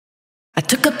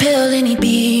Took a pill in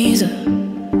Ibiza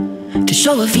to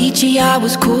show Avicii I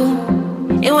was cool.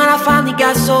 And when I finally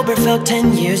got sober, felt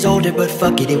 10 years older. But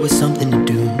fuck it, it was something to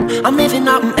do. I'm living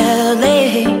out in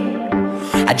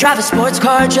LA. I drive a sports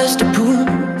car just to prove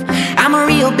I'm a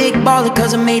real big baller,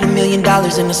 cause I made $1 million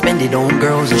and I spend it on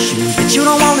girls and shoes. But you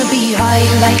don't wanna be high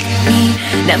like me,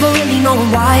 never really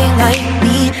knowing why like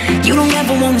me. You don't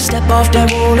ever wanna step off that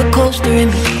roller coaster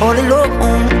and be all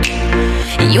alone.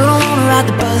 And you don't wanna ride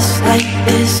the bus like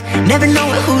this, never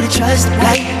knowing who to trust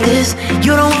like this.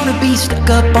 You don't wanna be stuck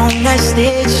up on that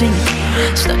stage singing,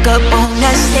 stuck up on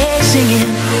that stage singing.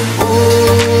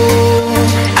 Oh,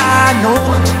 I know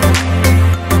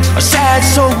a sad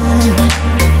soul,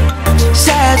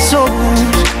 sad souls,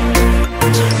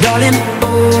 darling.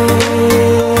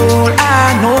 All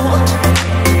I know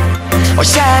are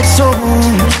sad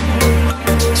souls,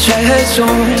 sad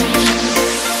souls.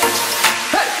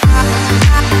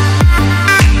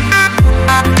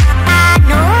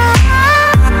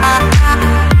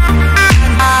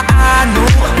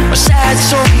 Sad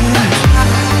soul.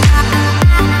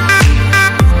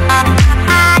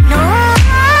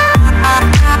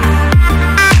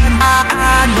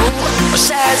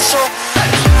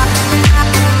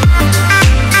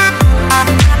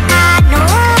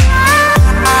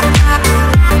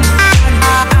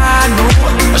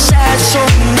 Sad soul.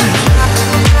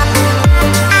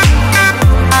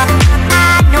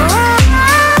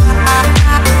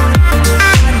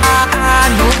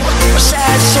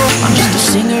 I'm just a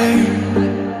singer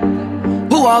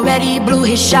who already blew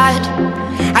his shot.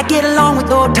 I get along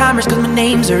with old timers cause my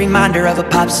name's a reminder of a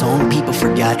pop song people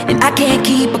forgot. And I can't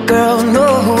keep a girl, no,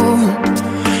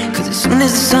 cause as soon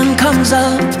as the sun comes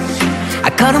up I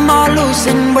cut them all loose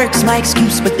and work's my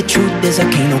excuse. But the truth is I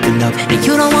can't open up. And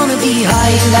you don't wanna be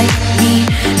high like me,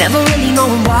 never really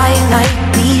knowing why like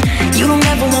me. You don't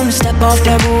ever wanna step off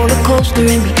that roller coaster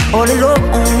and be all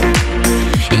alone.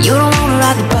 And you don't wanna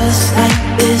ride the bus like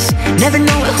this, never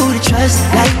knowing who to trust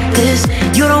like this.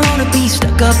 You don't wanna be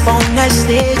stuck up on that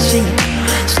stage singing,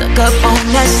 stuck up on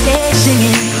that stage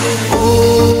singing.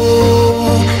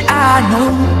 Oh, I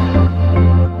know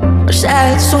are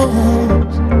sad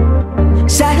souls,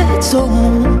 sad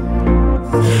souls,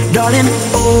 darling.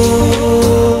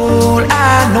 All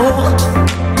I know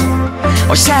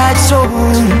are sad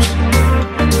souls,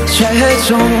 sad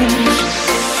souls.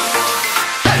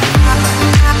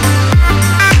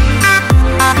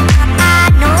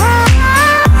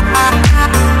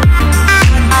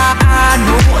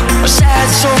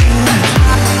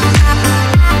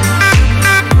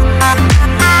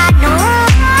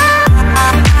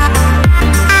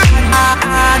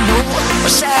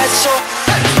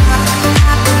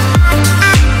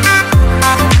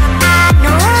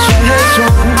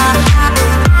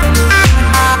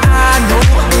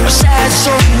 Sad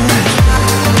soul.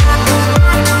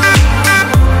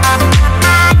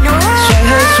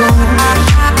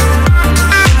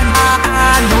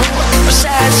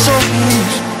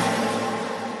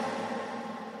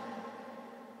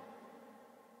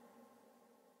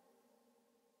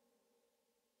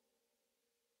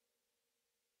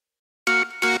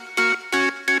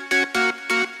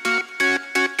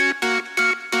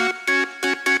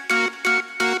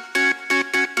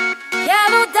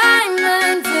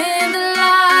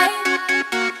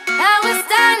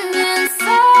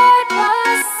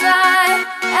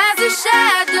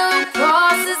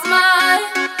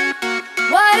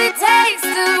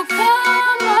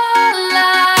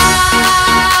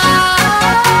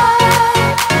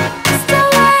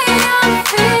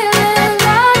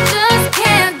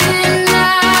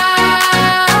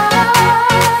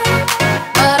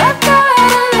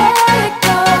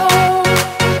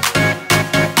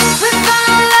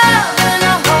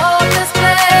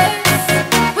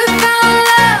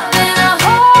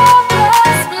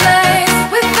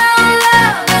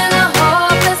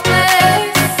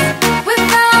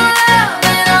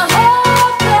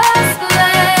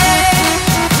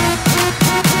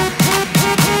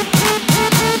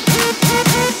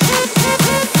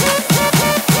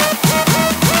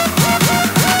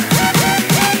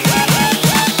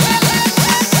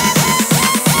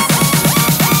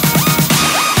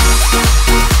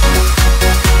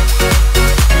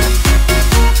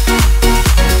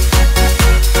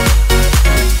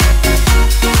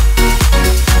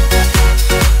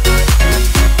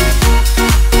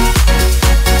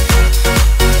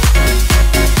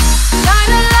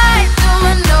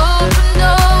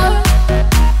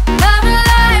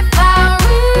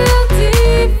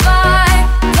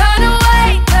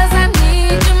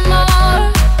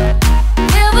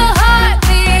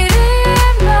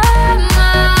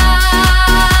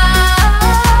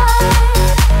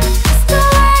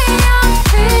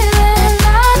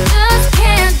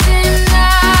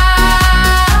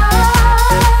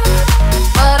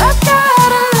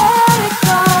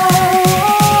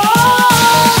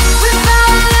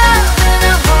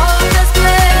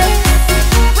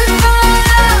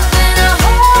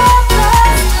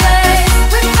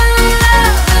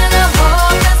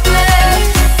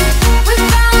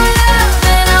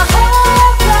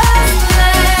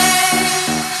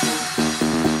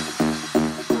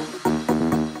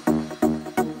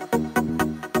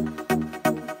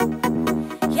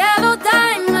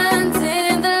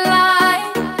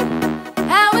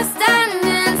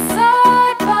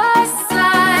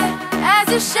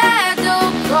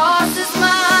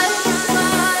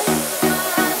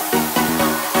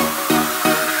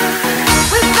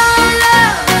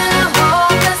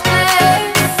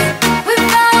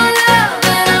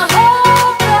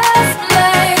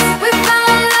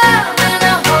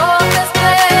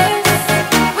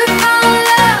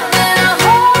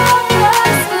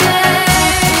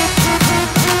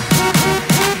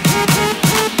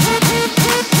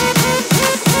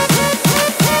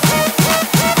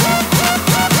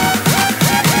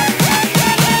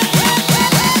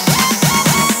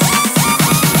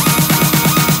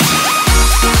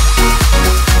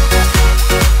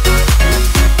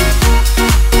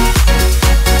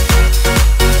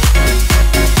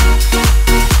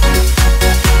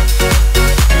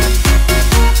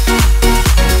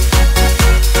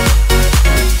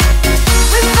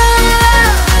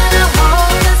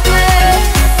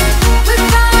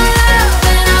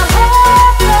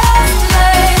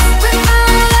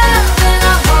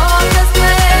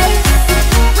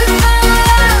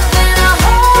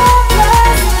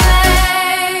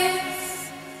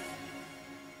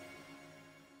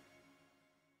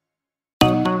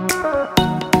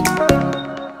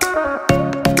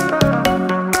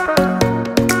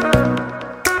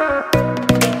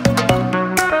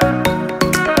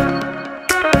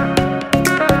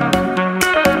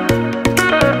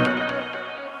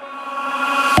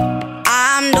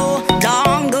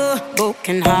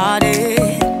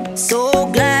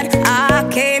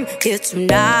 here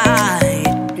tonight,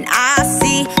 and I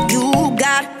see you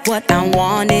got what I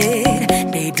wanted.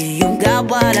 Baby, you got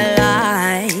what I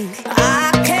like.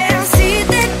 I can see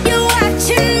that you're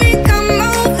watching me. Come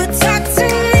over, talk to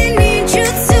me. Need you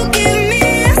to give me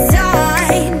a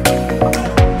sign.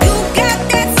 You got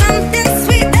that something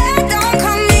sweet that don't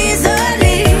come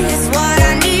easily. It's what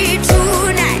I need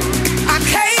tonight. I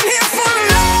came here for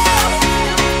love,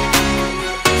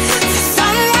 for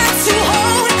someone to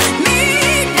hold me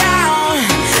down.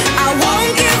 I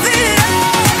won't give it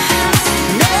up.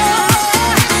 No,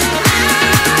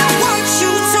 I want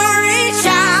you to reach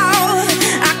out.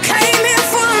 I came here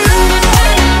for love.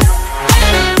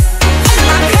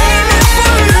 I came here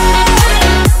for love.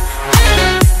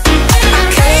 I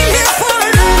came here for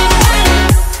love.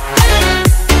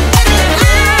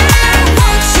 I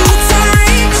want you to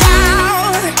reach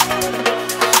out.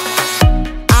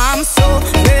 I'm so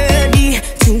ready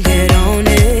to get on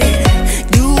it.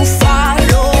 You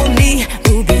follow me,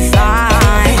 we'll be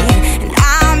fine. And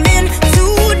I'm in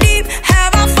too deep.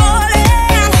 Have I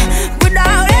fallen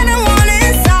without anyone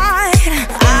inside?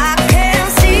 I can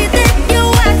see that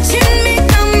you're watching me.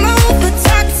 Come over,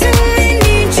 talk to me.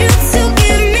 Need you to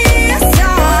give me a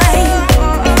sign.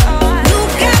 You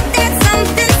got that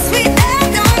something sweet that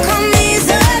don't come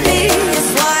easily. It's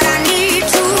what I need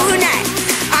tonight.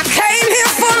 I came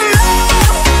here for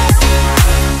love,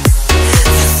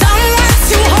 for someone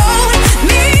to hold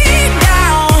me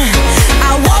down.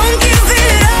 I won't give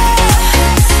it up.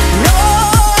 No,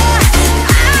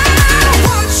 I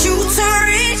want you to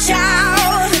reach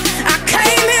out. I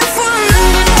came here for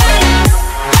love.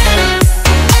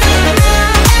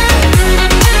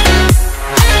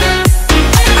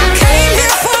 I came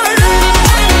here for love.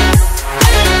 I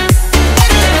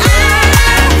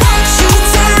want you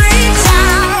to reach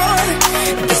out.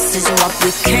 This is what we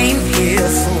came here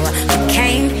for. We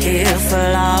came here for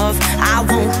love. I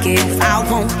won't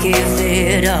give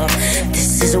it up.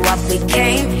 This is what we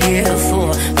came here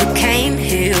for. We came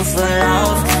here for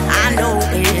love. I know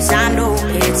it's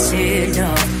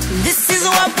enough. This is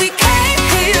what we came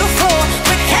here for.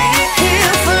 We came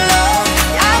here for love.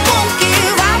 I won't give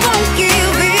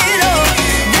it up.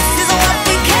 This is what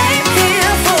we came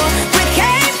here for. We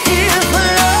came here for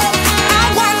love. I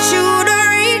want you to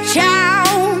reach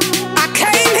out. I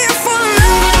came here for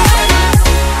love,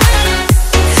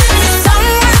 for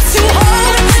someone to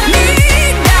hold me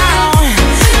down.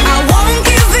 I won't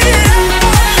give it up.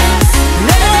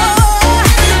 No,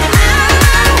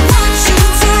 I want you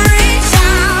to reach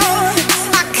out.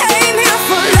 I came here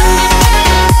for love.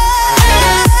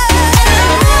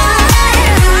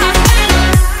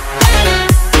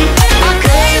 I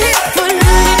came here for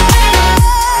love.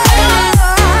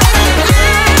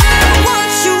 I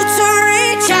want you to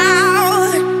reach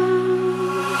out.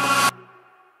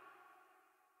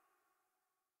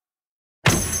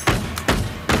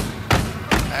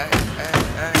 Hey,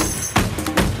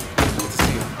 good to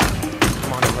see you.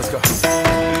 Come on in, let's go.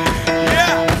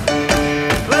 Yeah,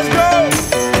 let's go.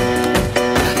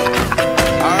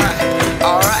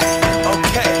 All right,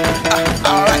 okay.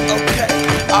 All right,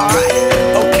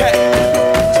 okay.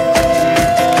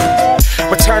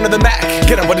 Return to the Mac.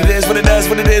 Get up what it is, what it does,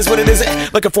 what it is, what it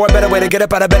isn't. Looking for a better way to get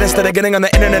up out of bed instead of getting on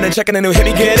the internet and checking a new hit.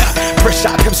 Me get up, first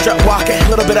shot, come strut walking. A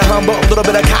little bit of humble, a little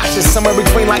bit of cautious. Somewhere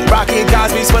between like Rocky and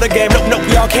Cosby's for the game. Nope,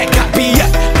 y'all can't copy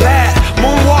yet. Bad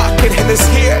moonwalking, and this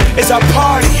here is our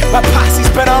party. My posse's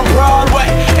been on Broadway,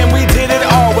 and we did it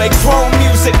all way. Chrome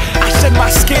music, I shed my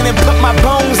skin and put my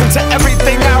bones into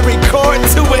everything I record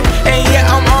to it. And yeah,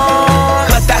 I'm on.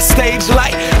 Let that stage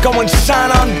light go and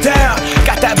shine on down.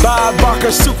 Got that Bob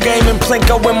Barker suit game and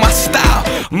Plinko in my style.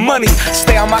 Money,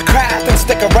 stay on my craft and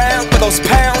stick around for those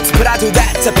pounds. But I do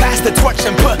that to pass the torch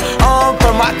and put on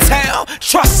for my town.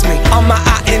 Trust me, on my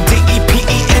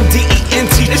INDEPENDENT.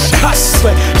 It's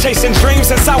hustling, chasing dreams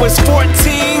since I was 14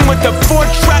 with the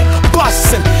 4-track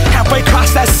bustin'. Halfway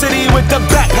across that city with the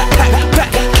back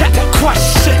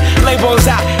question. Labels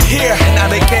out here,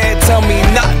 now they can't tell me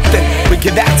nothing. We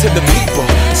give that to the people,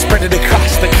 spread it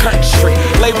across the country.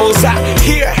 Labels out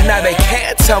here, now they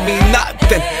can't tell me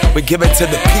nothing. We give it to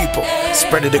the people,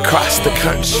 spread it across the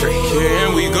country.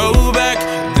 Here we go back,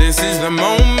 this is the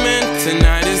moment,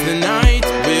 tonight is the night.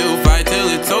 We'll fight till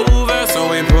it's over,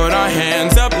 so we put our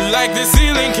hands up like the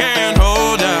ceiling can't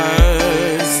hold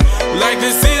us. Like the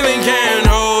ceiling can't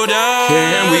hold us.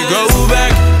 Here we go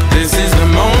back, this is the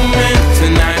moment,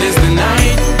 tonight is the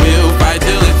night. We'll fight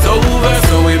till it's over,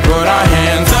 so we put our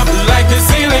hands up like the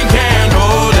ceiling can't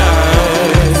hold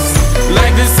us.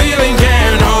 Like the ceiling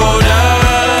can't hold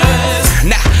us.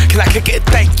 Nah, can I kick it?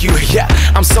 Thank you, yeah,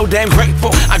 I'm so damn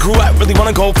grateful. I grew up really wanting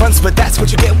wanna go fronts, but that's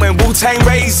what you get when Wu-Tang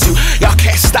raised you. Y'all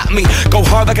can't stop me. Go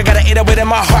hard like I got an 808 in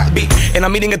my heartbeat. And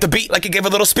I'm eating at the beat like it gave a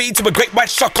little speed to a great white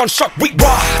shark on shark week.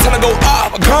 Raw, time to go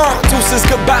off, gone. Deuces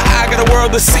goodbye, I got a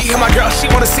world to see. And my girl, she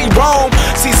wanna see Rome.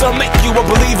 Caesar make you a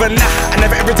believer, nah. I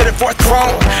never ever did it for a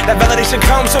throne. That validation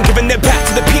comes from giving it back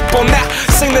to the people. Now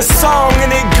sing this song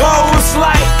and it goes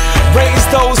like, raise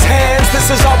those hands, this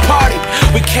is our party.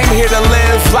 We came here to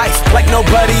live life like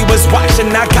nobody was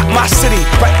watching. I got my city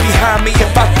right behind me.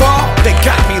 If I fall, they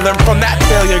got me. Learn from that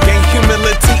failure, gain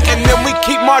humility, and then we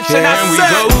keep marching. Can we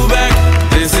go back?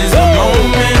 This is the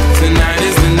moment. Tonight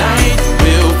is the night.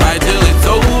 We'll fight till it's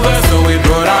over. So we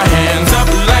brought our hands up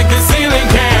like the ceiling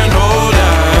can't hold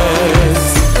us.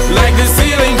 Like the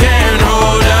ceiling can't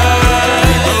hold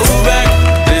us. Go back.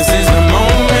 This is the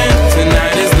moment.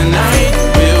 Tonight is the night.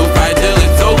 We'll fight till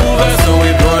it's over. So we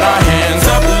brought our hands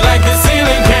up like the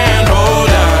ceiling can't hold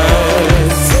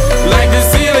us. Like the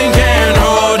ceiling can't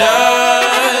hold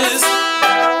us.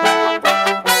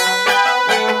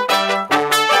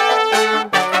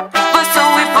 But so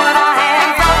we put our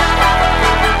hands up.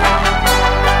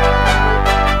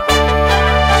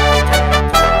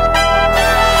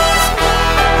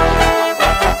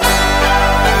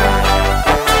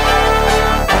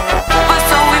 But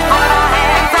so we put our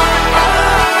hands up.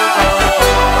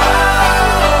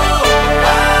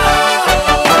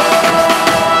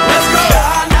 Let's go.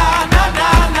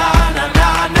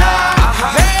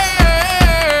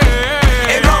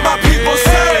 And all my people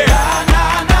say,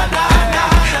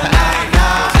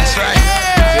 that's right.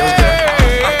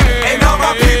 And all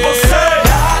my people say,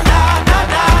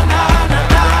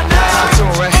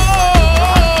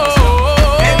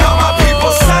 and all my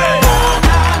people say,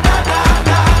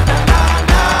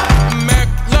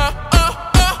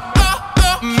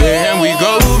 Can we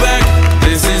go back?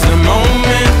 This is the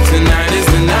moment. Tonight is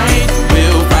the night.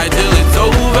 We'll fight till it's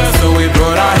over. So we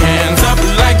brought our hands up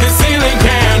like the ceiling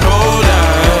can't hold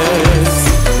us.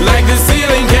 Like the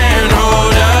ceiling can't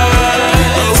hold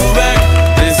us. Go back.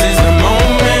 This is the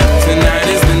moment. Tonight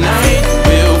is the night.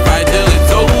 We'll fight till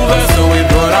it's over. So we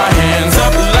brought our hands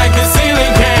up like the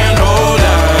ceiling can't hold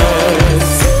us.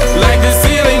 Like the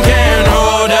ceiling can't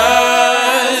hold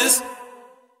us.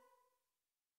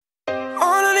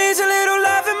 all I need's a little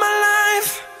love in my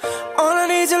life. All I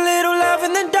need's a little love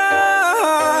in the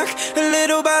dark. A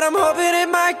little, but I'm hoping it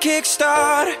might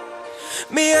kickstart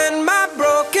me and my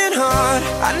broken heart.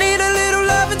 I need a little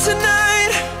loving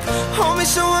tonight. Hold me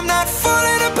so I'm not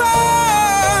falling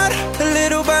apart. A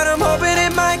little, but I'm hoping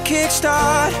it might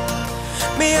kickstart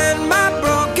me and my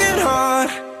broken heart.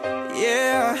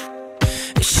 Yeah.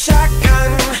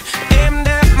 Shotgun aimed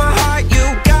at my heart. You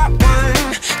got one.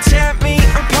 Tear me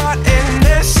apart and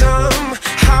there's some.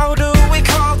 How do we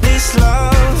call this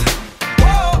love?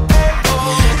 Whoa, oh,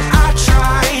 oh. I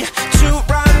try to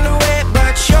run away,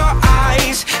 but your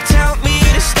eyes tell me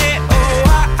to stay. Oh,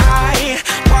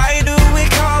 why do we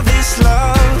call this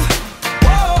love?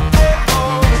 Whoa, oh,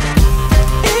 oh.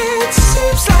 It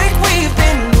seems like we've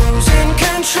been losing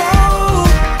control.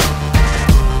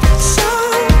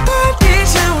 Somebody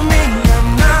tell me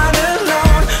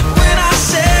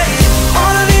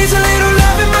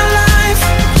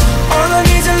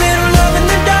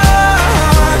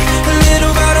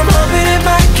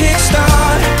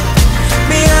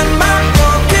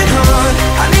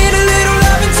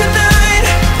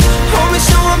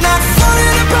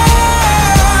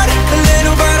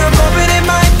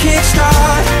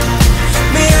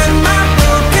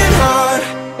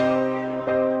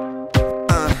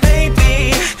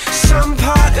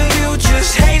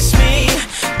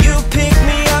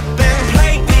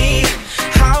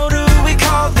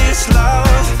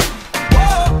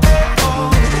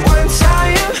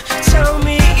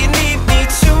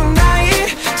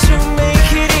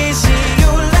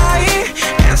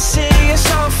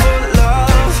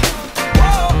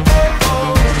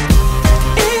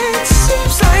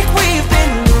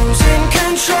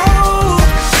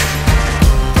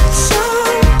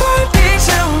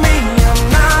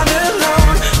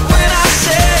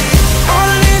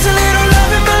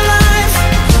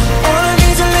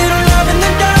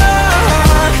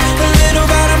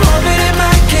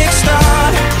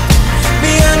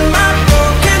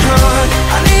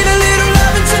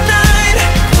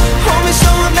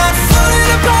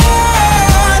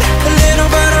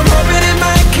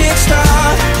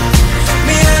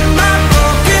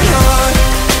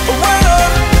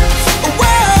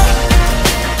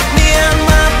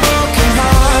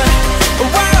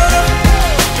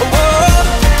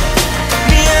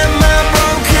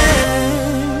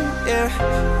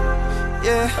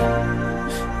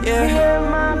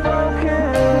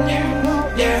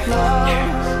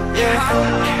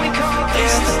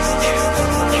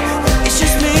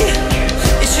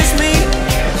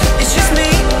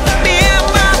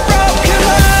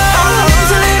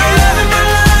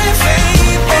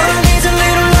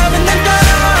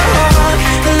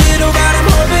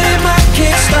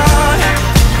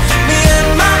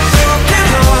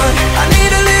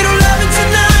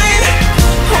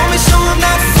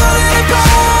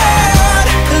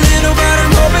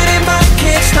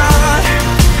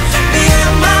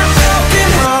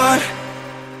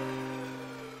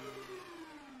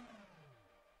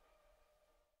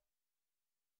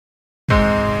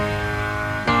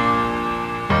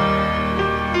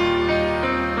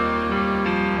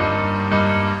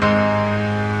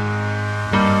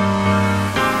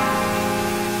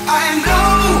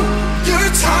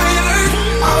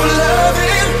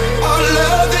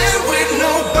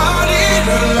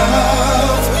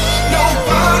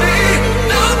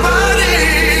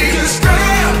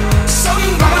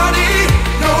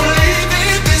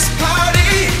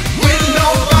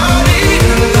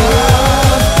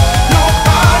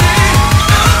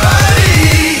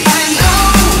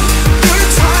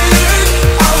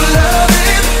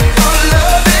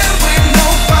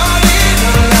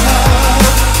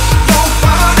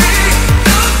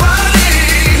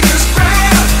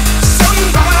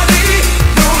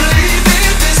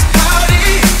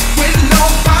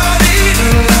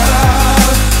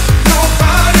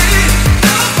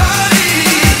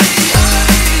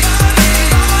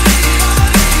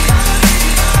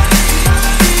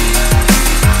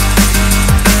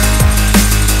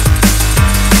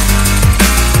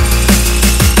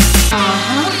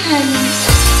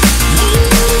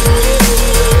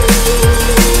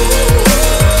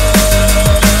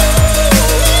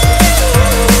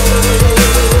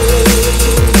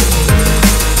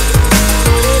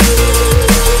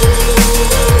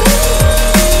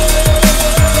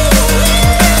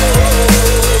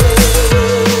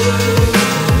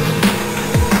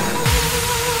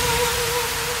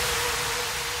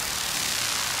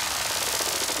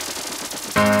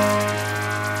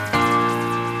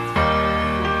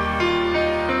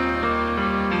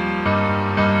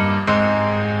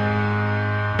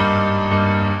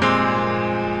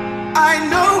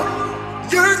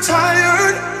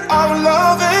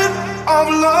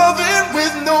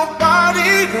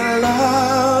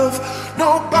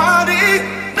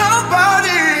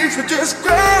So just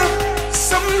grab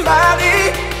somebody,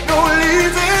 no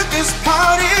leaving this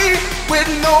party with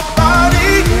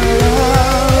nobody.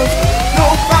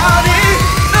 Nobody,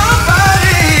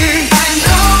 nobody. I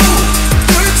know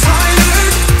you're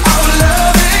tired of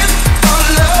loving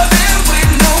with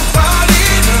nobody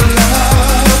to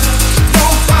love.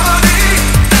 Nobody,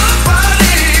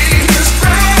 nobody. Just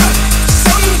grab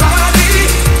somebody,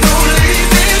 no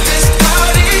leaving this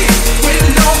party with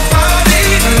nobody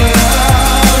to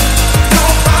love.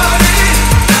 Nobody,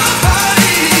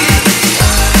 nobody.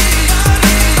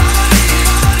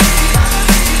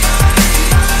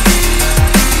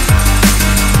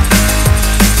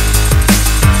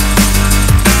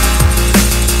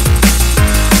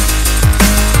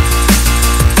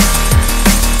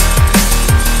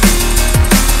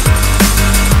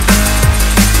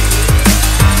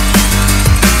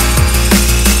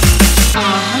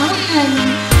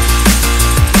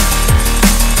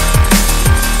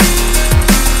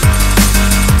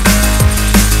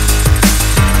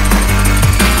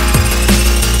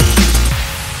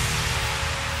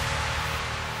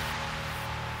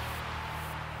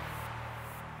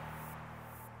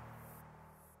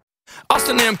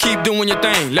 Austin them keep doing your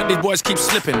thing, let these boys keep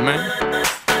slipping, man.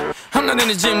 I'm not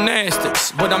into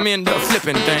gymnastics, but I'm into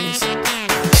flipping things.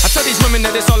 I tell these women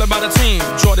that it's all about a team,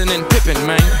 Jordan and Pippen,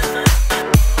 man.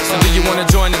 So do you wanna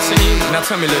join the team? Now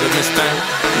tell me, little miss thing.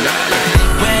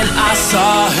 When I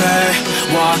saw her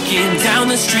walking down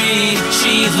the street,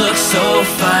 she looked so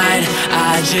fine,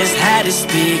 I just had to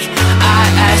speak. I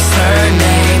asked her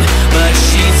name, but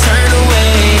she turned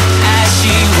away as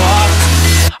she walked.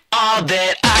 All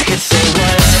that I could say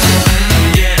was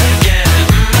yeah, yeah,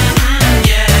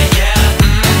 yeah, yeah,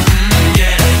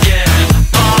 yeah,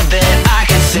 yeah. All that I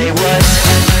could say was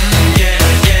yeah,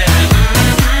 yeah,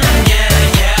 yeah, yeah,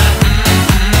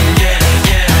 yeah,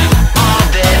 yeah. All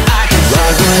that I could say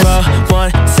was rock and roll,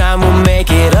 one time we'll make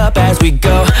it up as we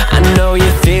go. I know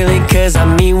you feel it cause I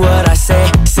mean what I say.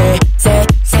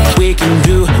 We can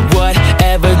do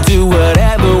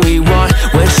whatever we want.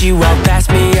 When she walked past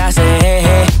me I say hey,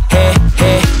 hey.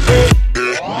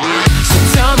 So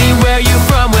tell me where you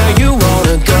from, where you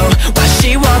wanna go. Why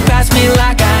she walked past me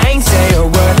like I ain't say a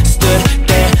word. Stood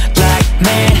there like,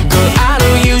 man, girl, I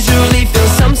don't usually feel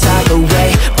some type of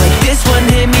way, but this one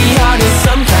hit me hard in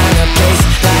some kind of place.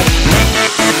 Like,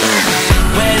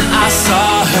 when I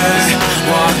saw her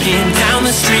walking down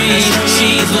the street,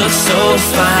 she looked so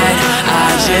fine,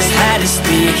 I just had to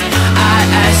speak. I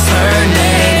asked her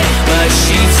name, but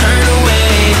she turned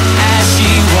away as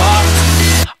she walked.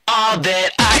 All that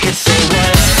I could say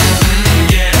was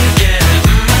yeah, yeah,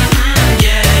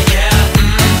 yeah, yeah,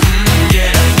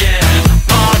 yeah,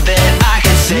 yeah. All that I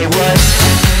could say was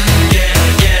yeah,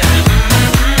 yeah,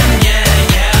 yeah, yeah,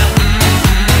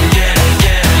 yeah,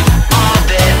 yeah. All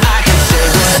that I could say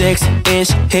was 6-inch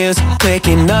heels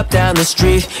clicking up down the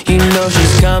street. You know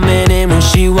she's coming in when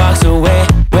she walks away.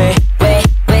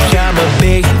 I'm a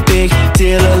big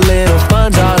deal, a little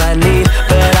fun's all I need,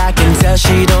 but I can tell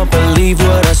she don't believe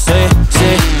what I say.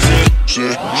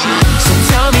 So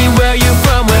tell me where you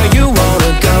from, where you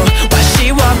wanna go. Why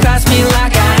she walked past me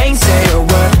like I ain't say a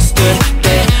word. Stood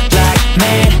there like,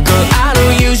 man, girl, I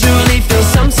don't usually feel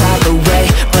some type of way,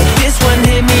 but this one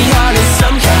hit me hard in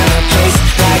some kind of place.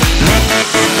 Like,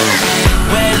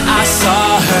 when I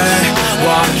saw her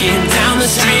walking down the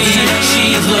street,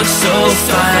 she looked so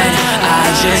fine, I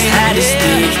just had to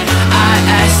speak. I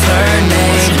asked her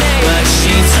name, but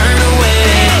she turned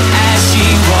away as she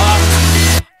walked.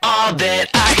 All that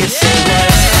I could say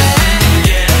was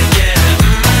yeah, yeah,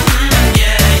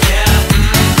 yeah, yeah,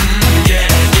 yeah,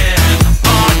 yeah.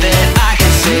 All that I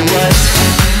could say was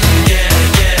yeah,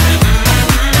 yeah,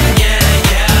 yeah,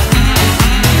 yeah,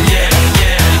 yeah,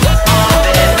 yeah. All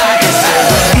that I could say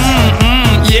was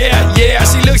Yeah,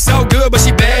 she looks so good, but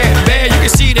she bad. You can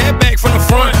see that back from the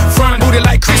front, booty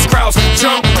like crisscross,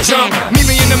 jump. Meet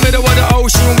me in the middle of the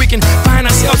ocean, we can find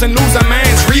ourselves and lose our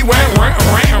minds. Rewind,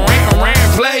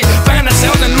 play, find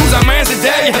ourselves and lose our minds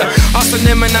today. Austin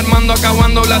and Armando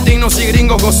acabando, latinos y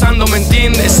gringos gozando, ¿me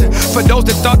entiendes? For those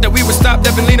that thought that we would stop,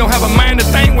 definitely don't have a mind to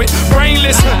think with.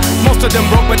 Brainless, most of them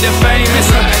broke but they're famous.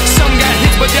 Some got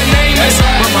hits but they're nameless.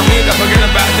 But my amiga, forget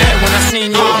about that when I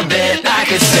seen you. All that I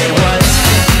could say was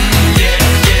yeah,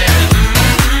 yeah,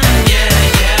 yeah,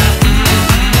 yeah,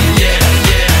 yeah,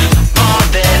 yeah. All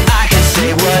that I could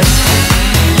say was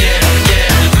yeah,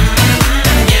 yeah,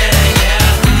 yeah, yeah,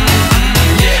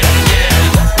 yeah,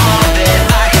 yeah. All that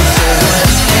I could say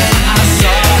was I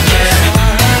saw her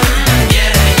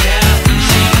yeah, yeah,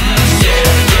 yeah,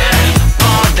 yeah.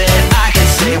 All that I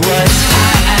could say was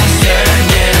I asked her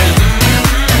yeah,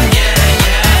 yeah,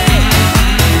 yeah,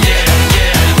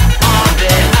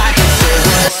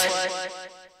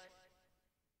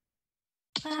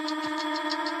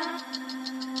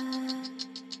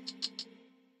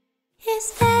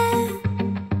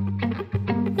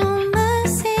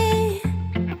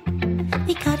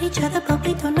 We got each other, but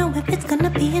we don't know if it's gonna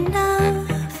be enough.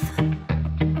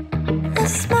 The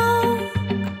smoke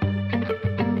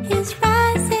is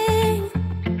rising.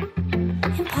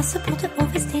 Impossible to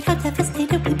overstate how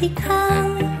devastated we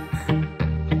become.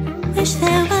 Wish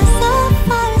there was a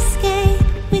fire escape.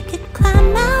 We could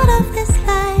climb out of this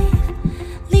life,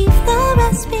 leave the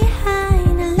rest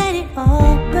behind, and let it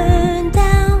all burn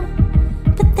down.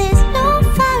 But there's no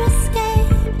fire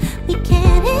escape. We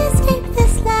can't escape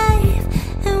this life,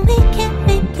 and we can't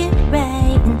make it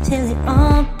right until it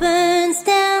all burns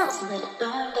down.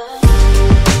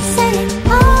 Set it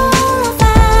all on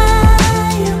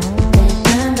fire.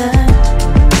 Burn, burn.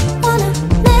 Wanna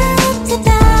melt it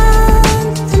down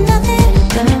to nothing.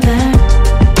 Burn, burn.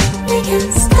 We can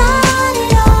start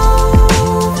it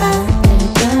over.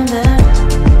 Burn, burn.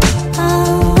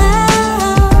 Oh,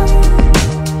 wow.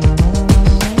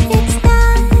 It's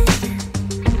not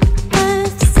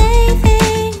worth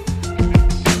saving.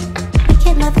 We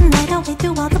can't love and light our way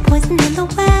through all the poison in the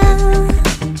well.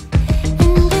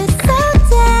 And we're so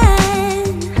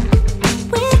done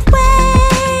with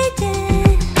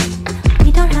waiting. We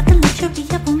don't have the luxury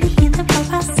of only healing for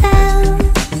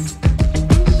ourselves.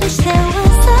 Wish there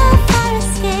was a fire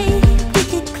escape. We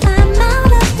could climb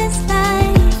out of this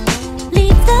life,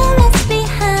 leave the rest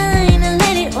behind, and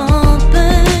let it all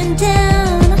burn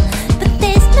down. But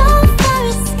there's no fire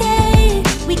escape.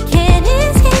 We can't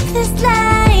escape this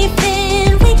life,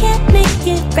 and we can't make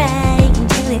it right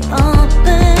until it all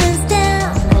burns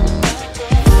down.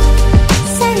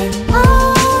 Set it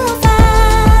all on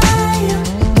fire.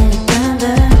 Burn,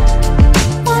 burn.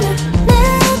 Wanna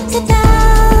melt it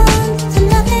down to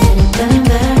nothing. Burn,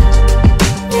 burn.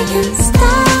 We can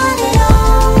start it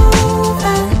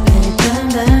over. Burn,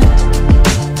 burn.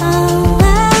 Oh,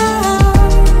 wow.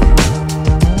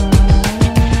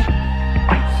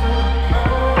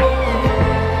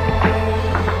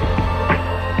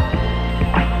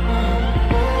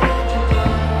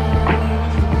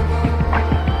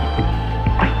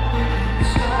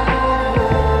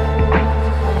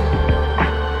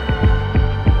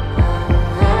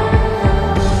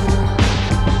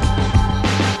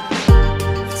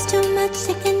 It's too much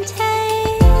to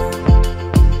contain.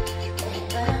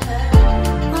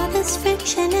 All this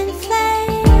friction and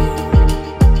flame.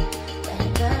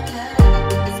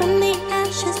 From the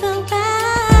ashes we'll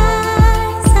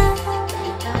rise up.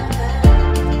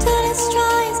 To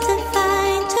destroy is to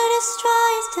find. To destroy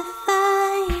is to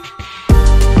find.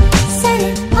 Set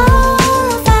it all on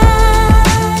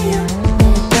fire.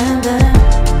 Burn, burn.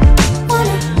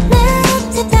 Wanna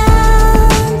melt it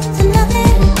down to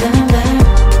nothing. Burn, burn.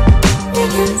 We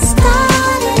can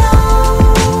start it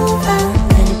over.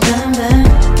 Let it burn, burn.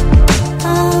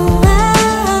 Oh,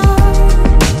 wow.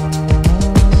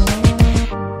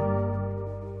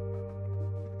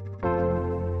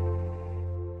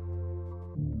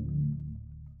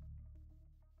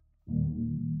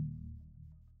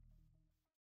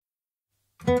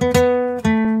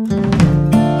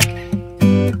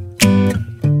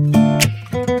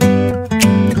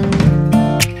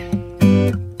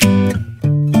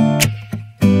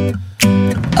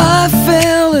 I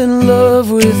fell in love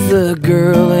with a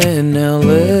girl in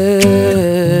LA.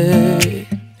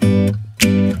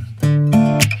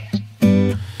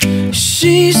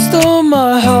 She stole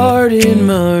my heart in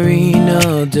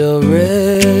Marina del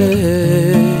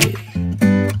Rey.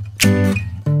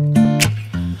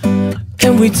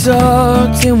 And we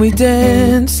talked and we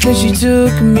danced, and she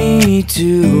took me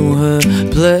to her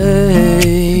place.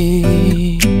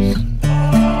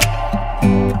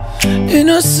 In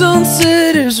a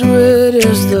sunset as red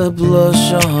as the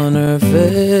blush on her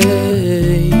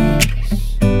face.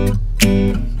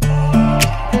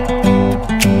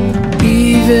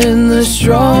 Even the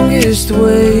strongest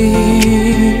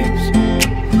waves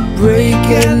break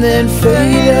and then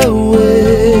fade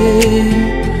away.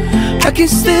 I can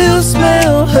still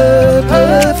smell her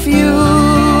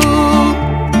perfume.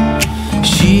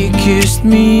 She kissed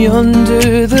me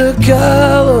under the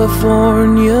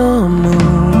California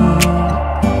moon.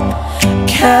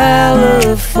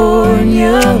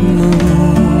 California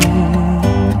moon.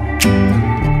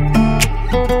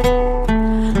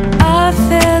 I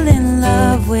fell in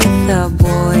love with a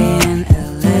boy in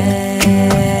LA.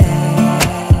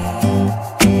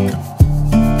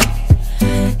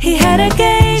 He had a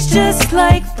gaze just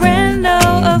like Brando,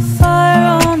 a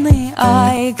fire only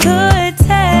I could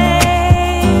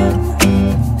tame.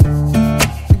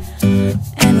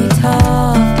 And we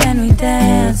talked and we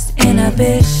danced,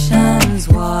 inhibitions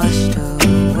washed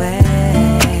away.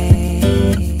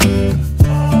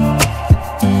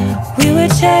 We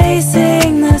were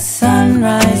chasing the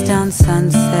sunrise down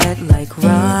Sunset like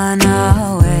Ryan.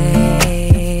 runaways.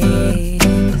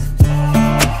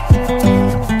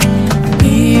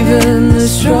 Even the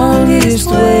strongest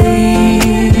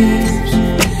waves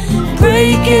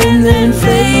break and then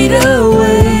fade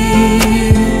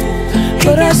away,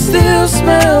 but I still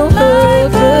smell her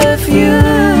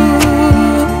perfume.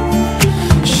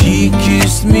 She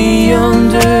kissed me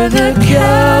under the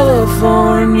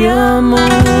California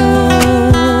moon.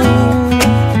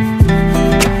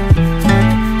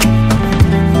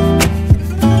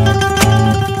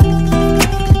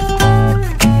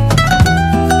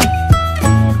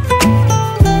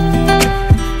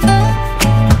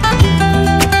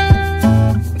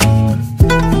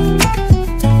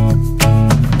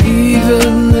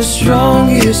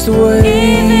 Strongest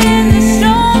waves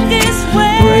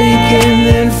break and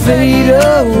then fade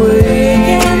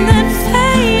away,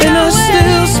 and I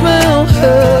still smell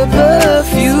her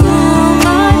perfume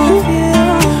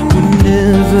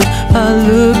whenever I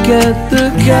look at the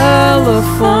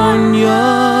California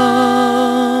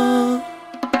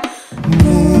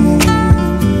moon.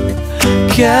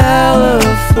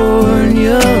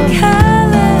 California,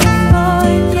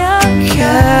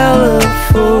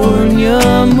 California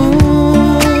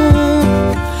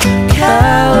moon,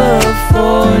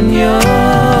 California.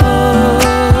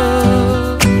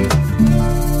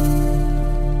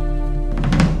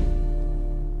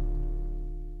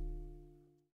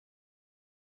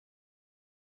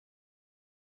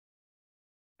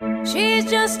 She's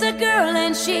just a girl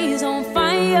and she's on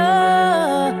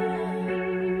fire,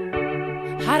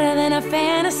 hotter than a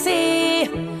fantasy,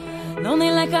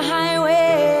 lonely like a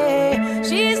highway.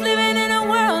 She's living in a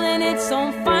world and it's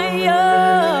on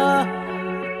fire,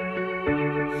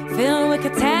 filled with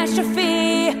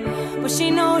catastrophe, but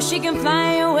she knows she can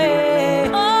fly away.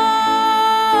 Oh,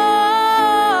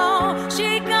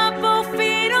 she got both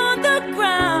feet on the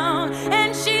ground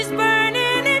and she's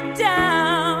burning it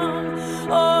down.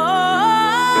 Oh,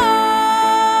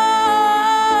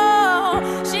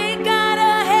 she got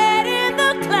her head in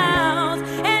the clouds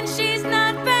and she's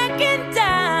not backing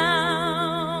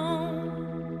down.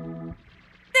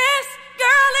 This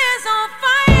girl is on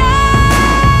fire.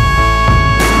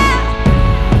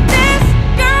 This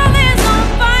girl is on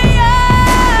fire.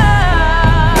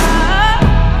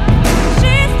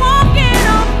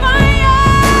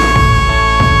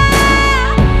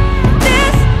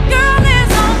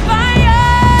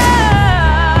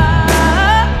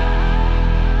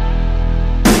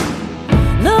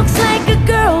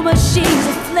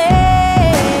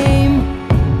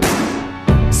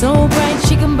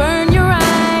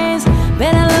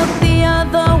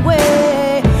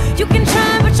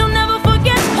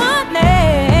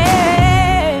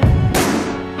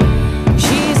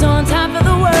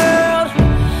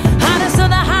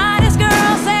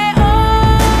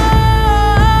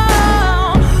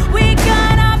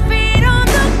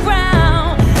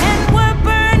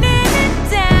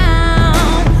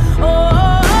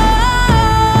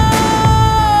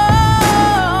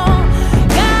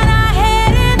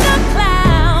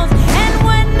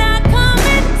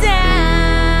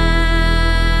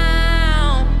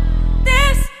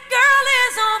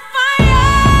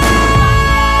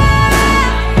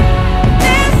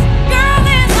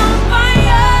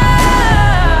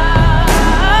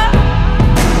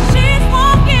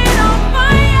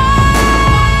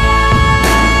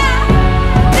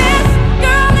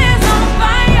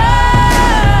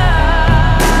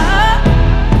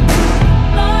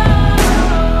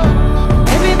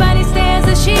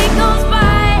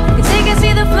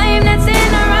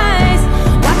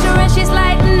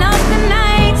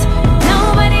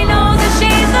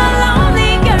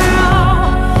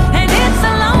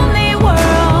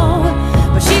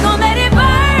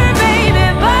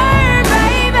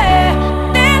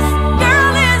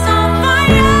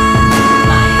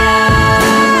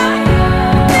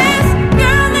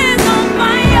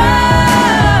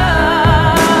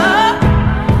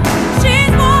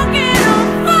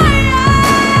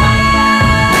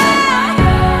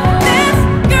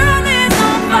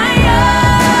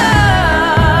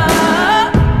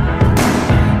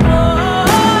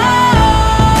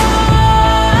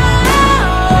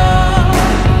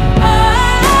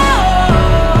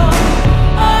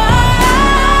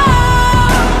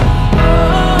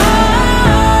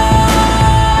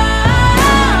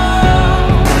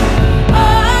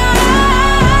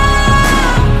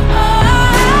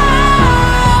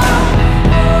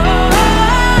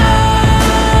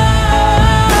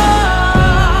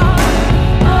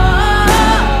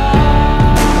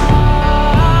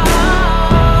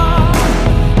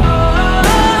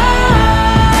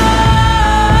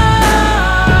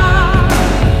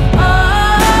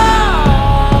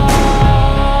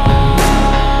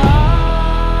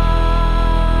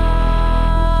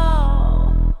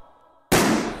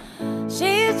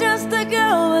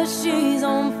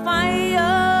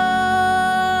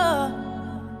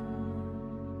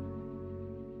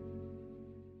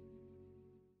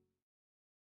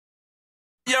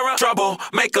 a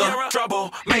troublemaker,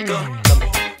 troublemaker.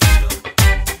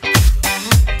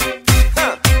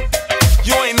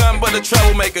 You ain't nothing but a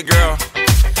troublemaker, girl.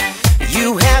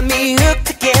 You had me hooked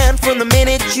again from the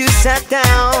minute you sat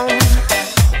down.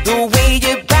 The way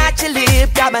you bite your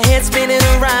lip got my head spinning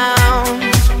around.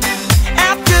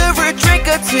 After a drink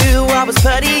or two, I was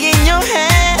putty in your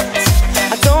hands.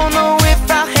 I don't know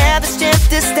if I'll have the strength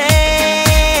to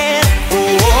stand.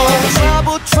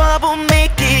 Oh,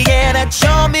 troublemaker, yeah, that's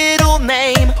your middle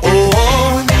name.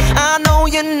 Oh, I know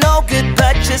you're no good,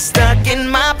 but you're stuck in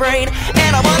my brain.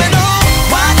 And I wanna know,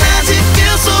 why does it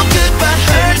feel so good but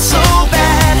hurt so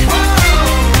bad?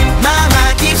 My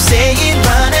mind keeps saying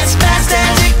run as fast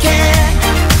as you can.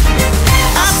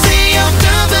 I say I'm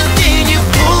done, but then you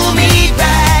pull me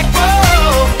back.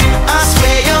 Whoa, I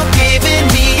swear you're giving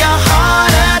me a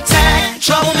heart attack.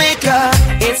 Troublemaker,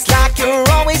 it's like you're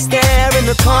always there in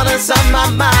the corners of my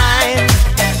mind.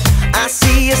 I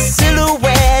see a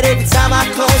silhouette every time I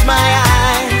close my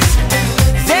eyes.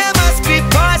 There must be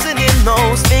poison in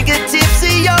those fingertips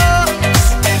of yours,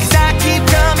 'cause I keep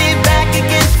coming back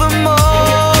again for more.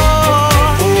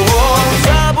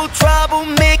 Oh,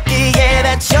 troublemaker, yeah,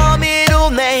 that's your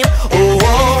middle name.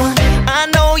 Oh, I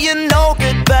know you're no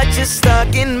good, but you're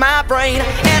stuck in my brain.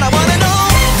 And I wanna know,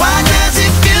 why does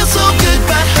it feel so good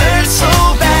but hurt so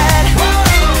bad?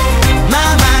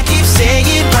 My mind keeps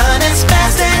saying run as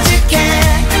fast as you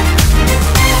can.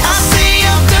 I say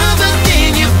I'm done, but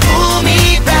then you pull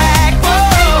me back.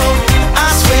 Whoa, I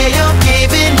swear you're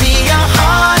giving me a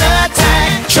heart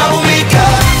attack.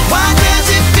 Troublemaker, why does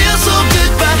it feel so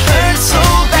good but hurt so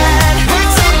bad?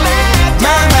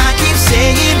 My mind keeps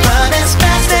saying run as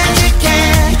fast as you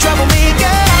can.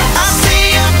 Troublemaker, I say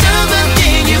I'm done, but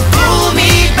then you pull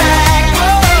me back.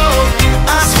 Whoa,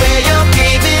 I swear you're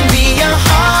giving me a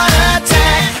heart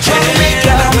attack.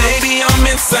 Troublemaker. Now maybe I'm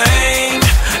insane,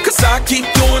 'cause I keep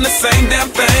doing the same damn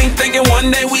thing, thinking one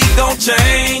day we gon'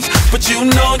 change. But you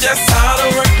know just how to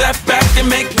work that back and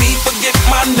make me forget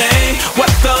my name.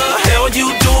 What the hell you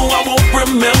do, I won't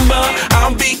remember.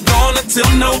 I'll be gone until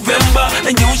November,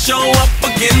 and you show up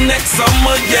again next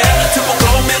summer, yeah.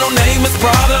 Typical middle name is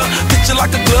Prada. Picture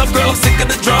like a glove, girl, I'm sick of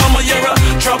the drama. You're a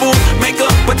troublemaker,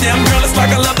 but damn girl, it's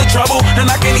like I love the trouble, and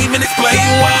I can't even explain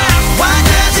why. Why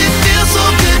does it feel so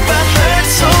good but hurt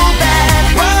so bad?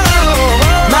 Whoa,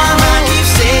 my mind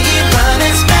keeps saying run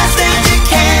as fast as you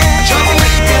can.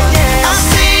 I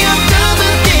say I'm done,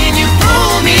 but then you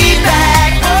pull me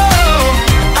back. Oh,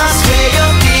 I swear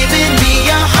you're giving me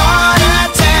a heart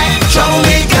attack.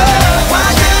 Troublemaker, why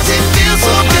does it feel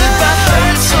so good but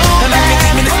hurt so And I can't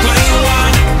even bad? explain why.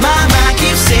 My mind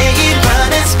keeps saying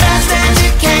run as fast as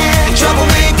you can.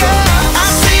 Troublemaker, I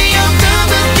say I'm done,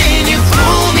 but then you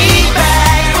pull me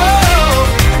back. Oh,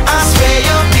 I swear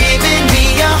you're giving me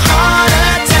a heart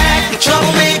attack.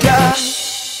 Troublemaker.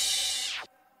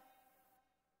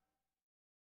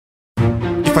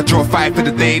 If I draw 5 for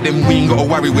the day, then we ain't gotta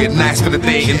worry, we're nice for the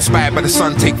day. Inspired by the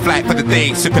sun, take flight for the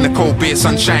day. Sipping a cold beer,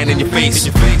 sunshine in your face.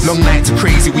 Long nights are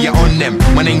crazy, we are on them.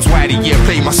 My name's Wiley, yeah,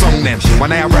 play my song then.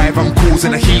 When I arrive, I'm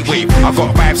causing a heat wave. I've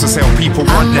got vibes to sell, people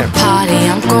want them. Party,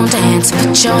 I'm gon' dance.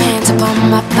 Put your hands up on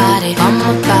my body, on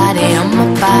my body, on my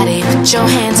body. Put your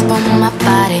hands up on my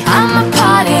body. I'm a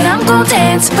party, I'm gon'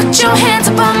 dance. Put your hands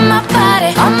up on my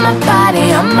body, on my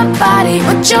body, on my body.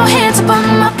 Put your hands up on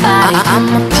my body.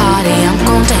 I'm a party, I'm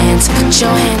gon' dance. Put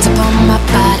your hands up on my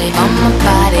body, on my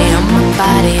body, on my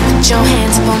body. Put your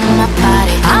hands up on my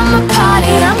body. I'm a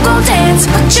party, I'm gon' dance.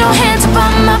 Put your hands up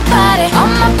on my body,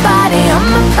 on my body, on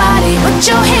my body. Put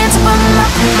your hands up on my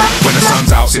When the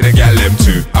sun's out, see the gal them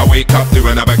too. I wake up to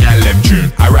another gal them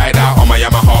tune. I ride out on my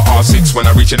Yamaha R6. When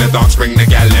I reach in the dance, bring the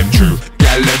gal them true.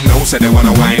 Gal them know, say they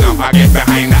wanna wind up. I get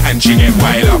behind that and she get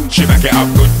wild up. She back it up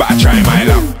good, but I try my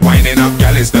luck. Winding up,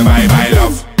 gal is the vibe I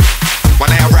love. When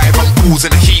I arrive, I'm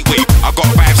causing a heat wave. I got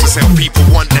vibes to sell, people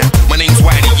want them. My name's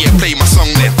Wiley, yeah, play my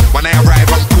song then. When I arrive,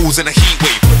 I'm causing a heat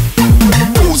wave.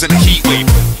 Causing a heat wave.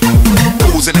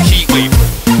 Causing a heat wave.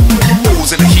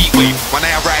 Causing a heat wave. When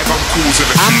I arrive, I'm causing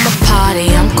a heat wave. I'm a party,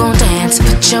 I'm gon' dance.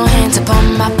 Put your hands up on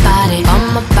my body, on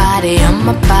my body, on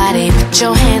my body. Put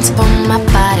your hands up on my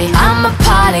body. I'm a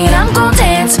party, I'm gon'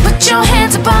 dance. Put your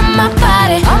hands up on my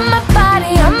body, on my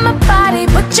body, on my body.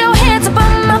 Put your hands up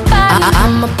on my body.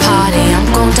 I'm a party, I'm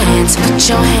gon' dance. Put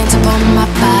your hands up on my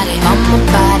body, on my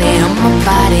body, on my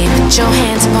body. Put your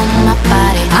hands up on my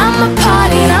body. I'm a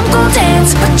party, I'm gon'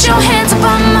 dance. Put your hands up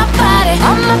on my body,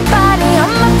 on my body,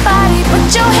 on my body.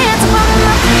 Put your hands up on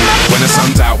my When the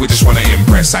sun's out, we just wanna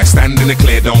impress. impress. I stand in the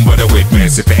clear, don't bother with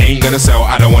mess. If it ain't gonna sell,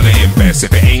 I don't wanna invest.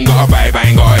 If it ain't got a vibe, I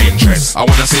ain't got an interest. I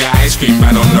wanna see a ice cream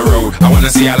man on the road. I wanna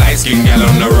see a light skin gal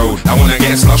on the road. I wanna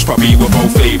get slush puppy with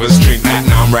both flavors. Drink that,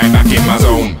 now I'm right back in my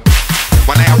zone.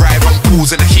 When I arrive, I'm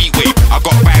causing a heat wave. I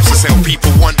got vibes to sell,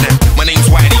 people want them. My name's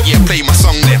Wiley, yeah, play my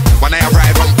song then. When I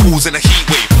arrive, I'm causing a heat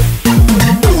wave.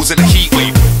 Causing a heat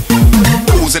wave.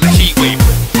 Causing a heat wave.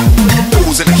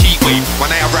 Causing a heat wave.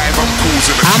 When I arrive, I'm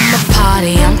causing a heat wave. I'm a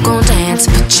party, I'm gon' dance.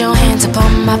 Put your hands up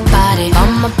on my body,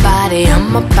 on my body,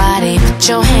 on my body. Put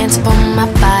your hands up on my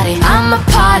body. I'm a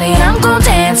party, I'm gon'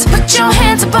 dance. Put your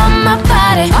hands up on my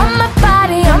body, on my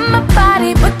body, on my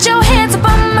body. Put your hands up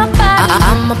on my body.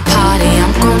 I'm a party,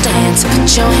 I'm gon' dance. Put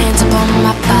your hands up on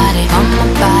my body, on my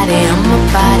body, on my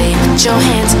body. Put your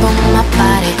hands up on my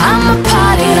body. I'm a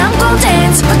party, I'm gon'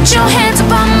 dance. Put your hands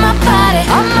up on my body,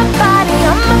 on my body,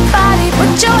 on my body.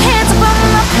 Put your hands up on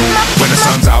my body. When the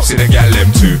sun's out, see the gal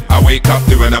them too. I wake up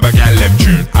to another gal them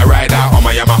tune. I ride out on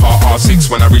my Yamaha R6.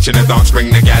 When I reach in the dance,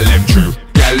 bring the gal them true.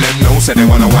 Gal them know, say they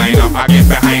wanna wind up. I get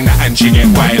behind that and she get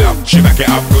wild up. She back it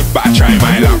up good, but I try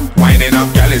my luck. Winding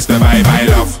up, gal is the vibe I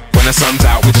love. When the sun's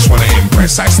out, we just wanna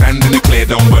impress. I stand in the clear,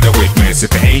 don't bother with mess.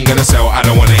 If it ain't gonna sell, I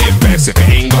don't wanna invest. If it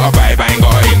ain't got a vibe, I ain't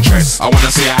got an interest. I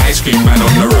wanna see a ice cream man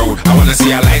on the road. I wanna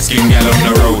see a light skin gal on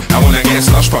the road. I wanna get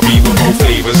slush puppy with both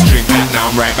flavors. Drink that, now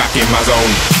I'm right back in my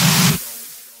zone.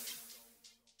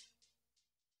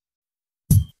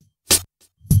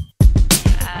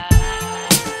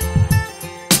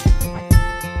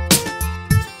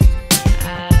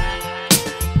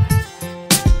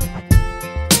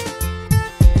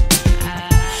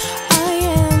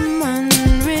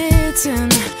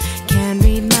 Can't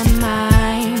read my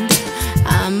mind,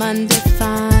 I'm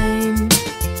undefined.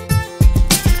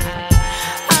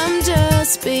 I'm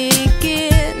just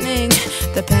beginning,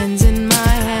 the pen's in my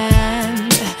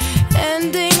hand,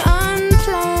 ending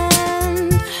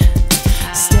unplanned.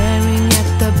 Staring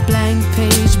at the blank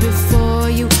page before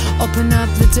you, open up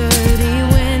the dirty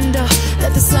window,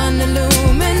 let the sun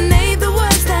illuminate the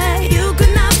words that you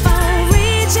could not find.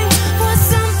 Reaching for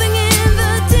something in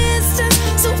the distance,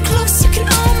 so close you can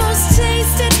almost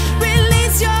taste it.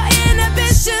 Release your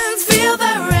inhibitions, feel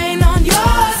the rain on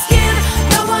your skin.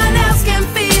 No one else can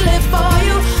feel it for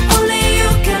you, only you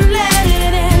can let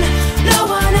it in. No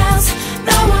one else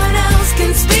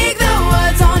can speak the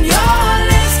words on your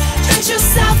lips. Drench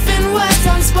yourself in words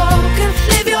unspoken,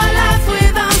 live your life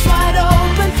with arms wide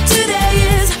open. Today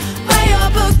is where your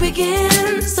book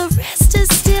begins, the rest is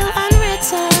still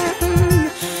unwritten.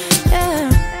 Yeah.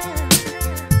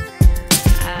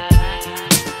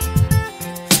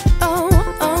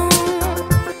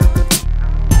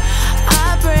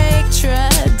 I break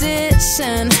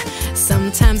tradition.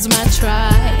 Sometimes my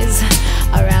tries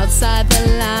are outside the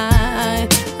line.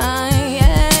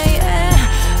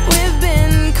 We've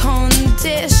been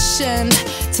conditioned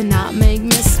to not make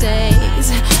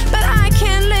mistakes, but I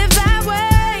can't live that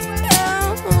way.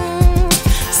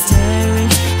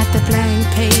 Staring at the blank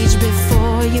page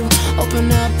before you,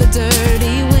 open up the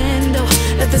dirty window,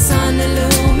 let the sun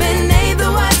illuminate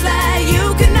the words that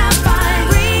you could not find.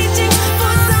 Reaching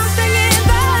for something in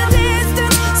the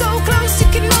distance, so close you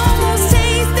can almost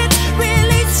taste it.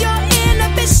 Release your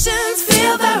inhibitions,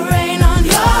 feel the rain on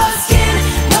your skin.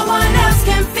 No one else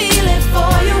can feel it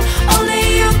for you, only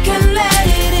you can let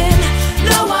it in.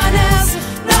 No one else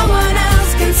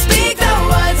can speak the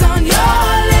words on your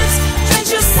lips. Drench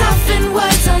yourself in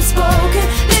words unspoken,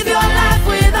 live your life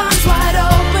with arms wide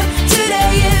open.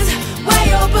 Today is where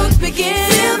your book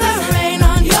begins. Feel the rain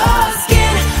on your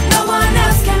skin. No one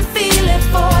else can feel it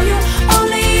for you,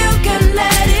 only you can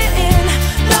let it in.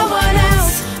 No one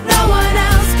else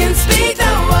can speak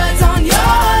the words on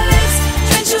your lips.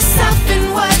 Drench yourself in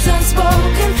words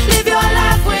unspoken, live your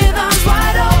life with arms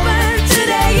wide open.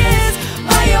 Today is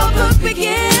where your book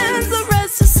begins, the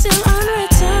rest is still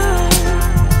unwritten.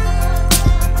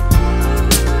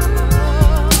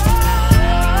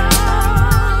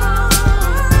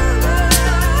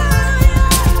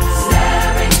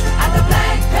 Staring at the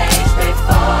blank page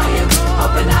before you,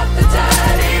 open up the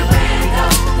dirty window,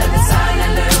 let the sun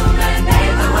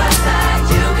illuminate the words that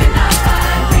you cannot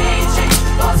find. Reaching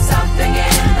for something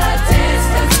in the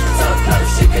distance, so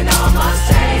close you can almost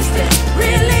taste it.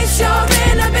 Release your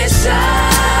inhibitions,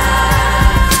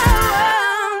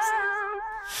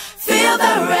 feel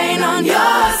the rain on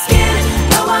your skin.